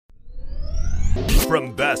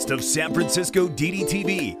From Best of San Francisco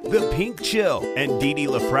DDTV, The Pink Chill, and Didi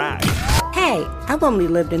LaFrac. Hey, I've only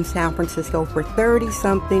lived in San Francisco for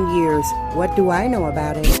 30-something years. What do I know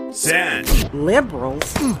about it? San.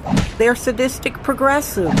 Liberals? They're sadistic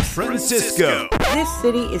progressives. Francisco. This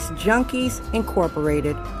city is Junkies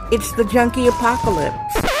Incorporated. It's the junkie apocalypse.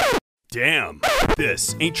 Damn.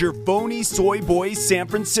 This ain't your phony soy boy San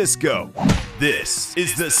Francisco. This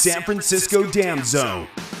is the San Francisco Dam Zone.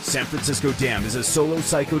 San Francisco Dam is a solo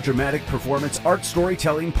psychodramatic performance art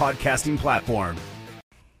storytelling podcasting platform.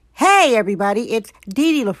 Hey everybody, it's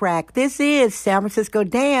Didi LaFrac. This is San Francisco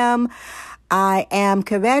Dam. I am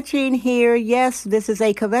kvetching here. Yes, this is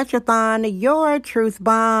a kvetchathon, your truth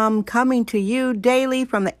bomb, coming to you daily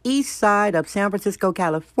from the east side of San Francisco,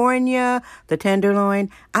 California, the Tenderloin.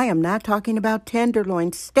 I am not talking about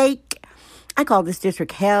tenderloin steak. I call this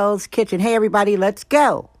district Hell's Kitchen. Hey everybody, let's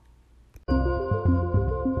go.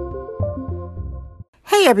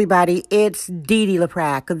 Hey everybody, it's Didi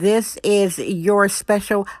LaFrac. This is your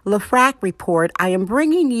special LaFrac report. I am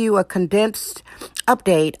bringing you a condensed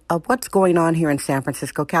update of what's going on here in San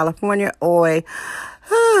Francisco, California. Oi,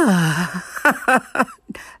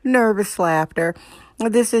 nervous laughter.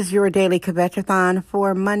 This is your daily kvetchathon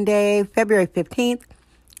for Monday, February 15th,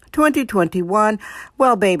 2021.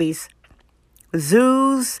 Well, babies,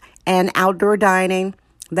 zoos and outdoor dining,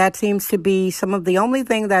 that seems to be some of the only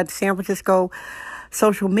thing that San Francisco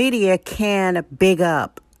social media can big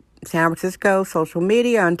up. San Francisco social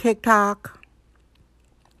media on TikTok,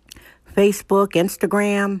 Facebook,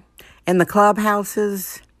 Instagram, and the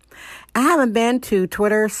clubhouses. I haven't been to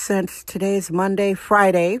Twitter since today's Monday,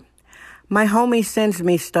 Friday. My homie sends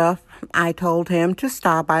me stuff. I told him to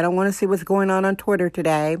stop. I don't want to see what's going on Twitter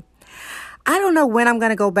today. I don't know when I'm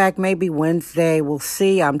going to go back. Maybe Wednesday. We'll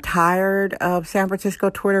see. I'm tired of San Francisco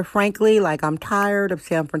Twitter, frankly. Like, I'm tired of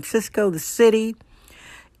San Francisco, the city.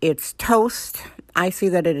 It's toast. I see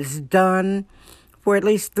that it is done for at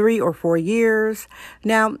least 3 or 4 years.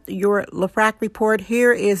 Now, your LaFrac report,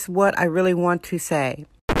 here is what I really want to say.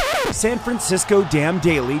 San Francisco Dam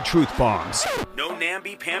Daily Truth Bombs. No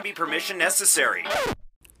namby-pamby permission necessary.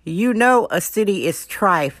 You know a city is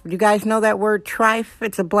trife. You guys know that word trife?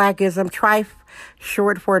 It's a blackism. Trife,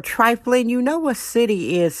 short for trifling. You know a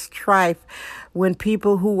city is trife when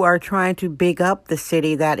people who are trying to big up the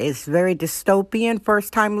city, that is very dystopian.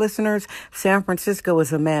 First-time listeners, San Francisco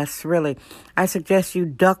is a mess, really. I suggest you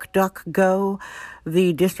DuckDuckGo,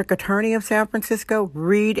 the district attorney of San Francisco.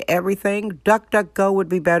 Read everything. DuckDuckGo would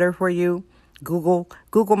be better for you. Google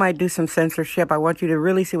might do some censorship. I want you to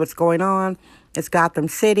really see what's going on. It's Gotham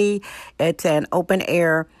City. It's an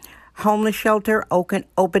open-air homeless shelter,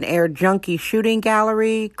 open-air junkie shooting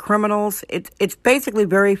gallery, criminals. It's basically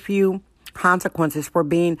very few consequences for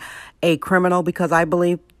being a criminal, because I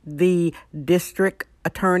believe the district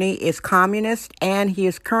attorney is communist and he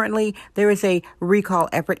is currently, there is a recall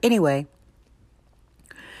effort. Anyway,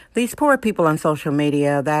 these poor people on social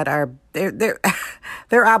media that are,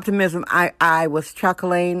 their optimism, I was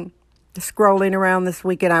chuckling, scrolling around this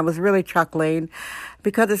weekend. I was really chuckling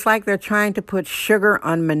because it's like they're trying to put sugar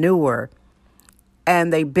on manure.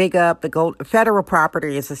 And they big up the federal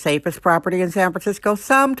property is the safest property in San Francisco.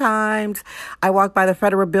 Sometimes I walked by the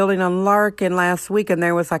federal building on Larkin last week and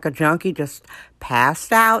there was like a junkie just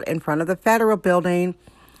passed out in front of the federal building.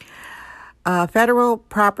 Federal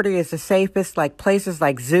property is the safest, like places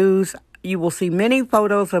like zoos. You will see many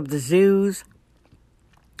photos of the zoos,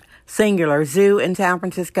 singular zoo in San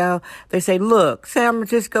Francisco. They say, look, San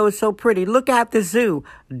Francisco is so pretty. Look at the zoo.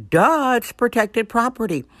 Duh, it's protected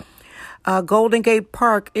property. Golden Gate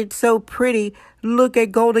Park, it's so pretty. Look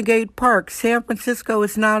at Golden Gate Park. San Francisco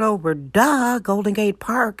is not over. Duh, Golden Gate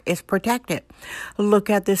Park is protected.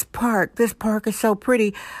 Look at this park. This park is so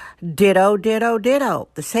pretty. Ditto, ditto, ditto.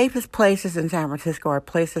 The safest places in San Francisco are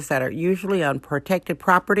places that are usually on protected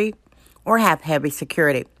property or have heavy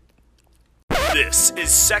security. This is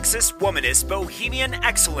sexist, womanist, bohemian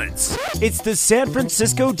excellence. It's the San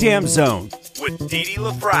Francisco Dam Zone with Didi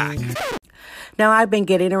LaFrac. Now, I've been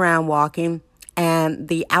getting around walking, and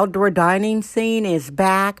the outdoor dining scene is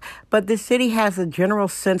back, but the city has a general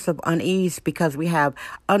sense of unease because we have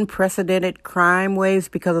unprecedented crime waves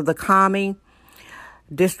because of the commie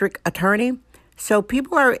district attorney. So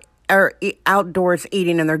people are outdoors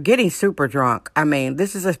eating, and they're getting super drunk. I mean,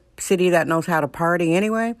 this is a city that knows how to party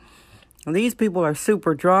anyway. These people are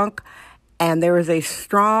super drunk, and there is a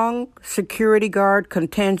strong security guard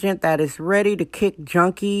contingent that is ready to kick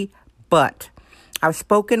junkie butt. I've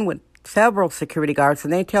spoken with several security guards,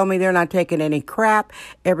 and they tell me they're not taking any crap.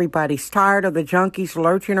 Everybody's tired of the junkies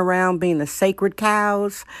lurching around being the sacred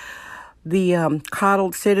cows. the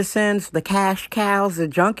coddled citizens, the cash cows, the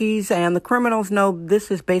junkies, and the criminals know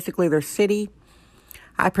this is basically their city.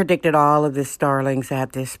 I predicted all of this, darlings,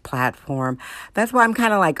 at this platform. That's why I'm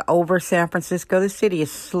kind of like over San Francisco. The city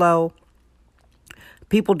is slow.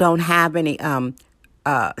 People don't have any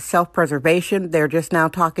self-preservation. They're just now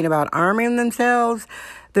talking about arming themselves.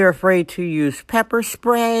 They're afraid to use pepper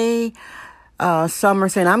spray. Some are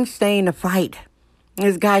saying, I'm staying to fight.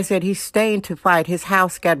 This guy said he's staying to fight. His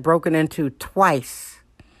house got broken into twice.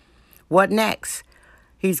 What next?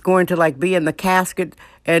 He's going to be in the casket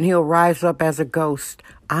and he'll rise up as a ghost.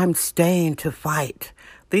 I'm staying to fight.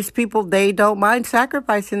 These people, they don't mind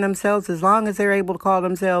sacrificing themselves as long as they're able to call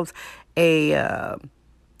themselves a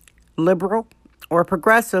liberal or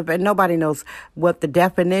progressive. And nobody knows what the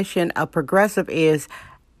definition of progressive is,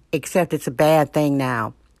 except it's a bad thing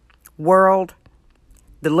now. World,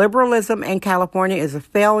 the liberalism in California is a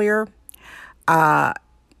failure.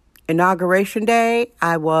 Inauguration Day,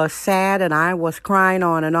 I was sad and I was crying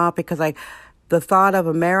on and off because the thought of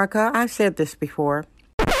America, I've said this before.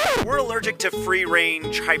 We're allergic to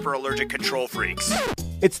free-range, hyper-allergic control freaks.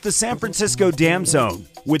 It's the San Francisco Dam Zone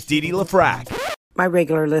with Dee Dee LaFrac. My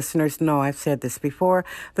regular listeners know I've said this before.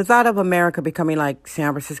 The thought of America becoming like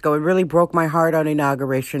San Francisco, it really broke my heart on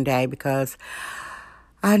Inauguration Day because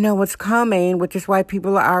I know what's coming, which is why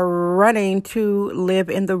people are running to live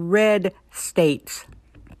in the red states.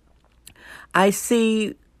 I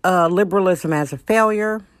see liberalism as a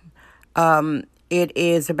failure. It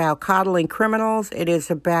is about coddling criminals. It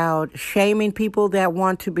is about shaming people that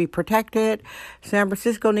want to be protected. San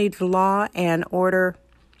Francisco needs law and order,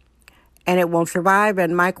 and it won't survive.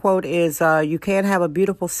 And my quote is, you can't have a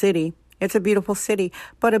beautiful city. It's a beautiful city,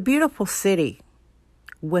 but a beautiful city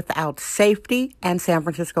without safety, and San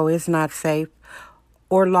Francisco is not safe,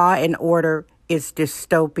 or law and order is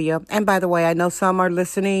dystopia. And by the way, I know some are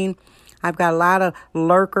listening. I've got a lot of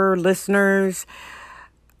lurker listeners,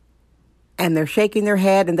 and they're shaking their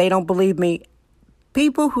head, and they don't believe me.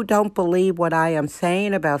 People who don't believe what I am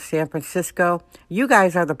saying about San Francisco, you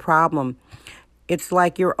guys are the problem. It's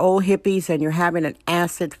like you're old hippies and you're having an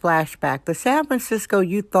acid flashback. The San Francisco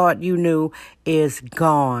you thought you knew is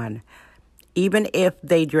gone. Even if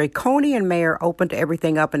the draconian mayor opened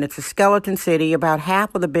everything up and it's a skeleton city, about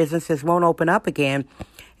half of the businesses won't open up again.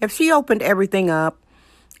 If she opened everything up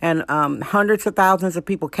and hundreds of thousands of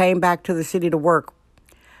people came back to the city to work,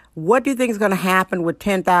 what do you think is going to happen with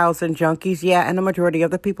 10,000 junkies? Yeah, and the majority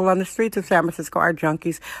of the people on the streets of San Francisco are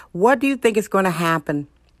junkies. What do you think is going to happen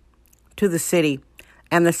to the city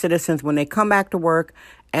and the citizens when they come back to work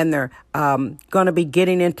and they're going to be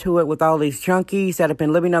getting into it with all these junkies that have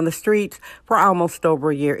been living on the streets for almost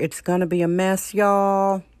over a year? It's going to be a mess,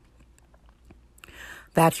 y'all.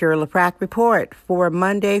 That's your LaFrac Report for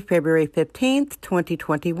Monday, February 15th,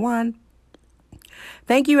 2021.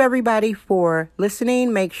 Thank you, everybody, for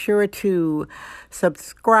listening. Make sure to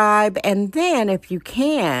subscribe. And then, if you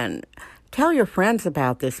can, tell your friends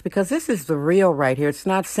about this, because this is the real right here. It's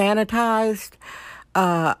not sanitized.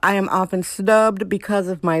 I am often snubbed because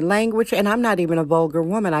of my language, and I'm not even a vulgar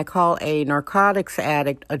woman. I call a narcotics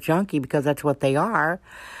addict a junkie because that's what they are.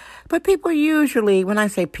 But people usually, when I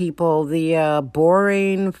say people, the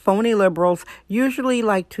boring, phony liberals usually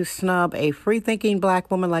like to snub a free-thinking black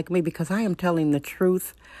woman like me because I am telling the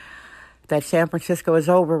truth that San Francisco is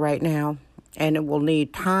over right now, and it will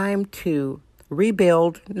need time to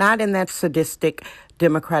rebuild, not in that sadistic,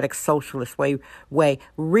 democratic, socialist way,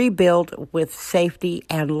 rebuild with safety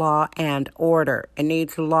and law and order. It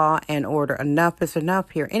needs law and order. Enough is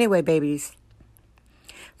enough here. Anyway, babies,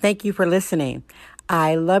 thank you for listening.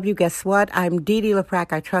 I love you. Guess what? I'm Dee Dee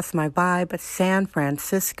LaFrac. I trust my vibe. San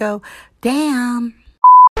Francisco. Damn.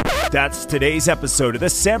 That's today's episode of the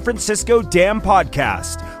San Francisco Dam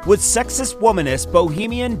Podcast with sexist womanist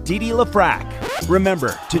bohemian Dee Dee LaFrac.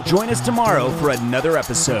 Remember to join us tomorrow for another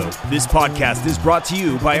episode. This podcast is brought to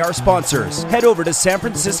you by our sponsors. Head over to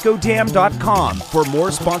sanfranciscodam.com for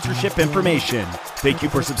more sponsorship information. Thank you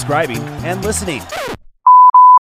for subscribing and listening.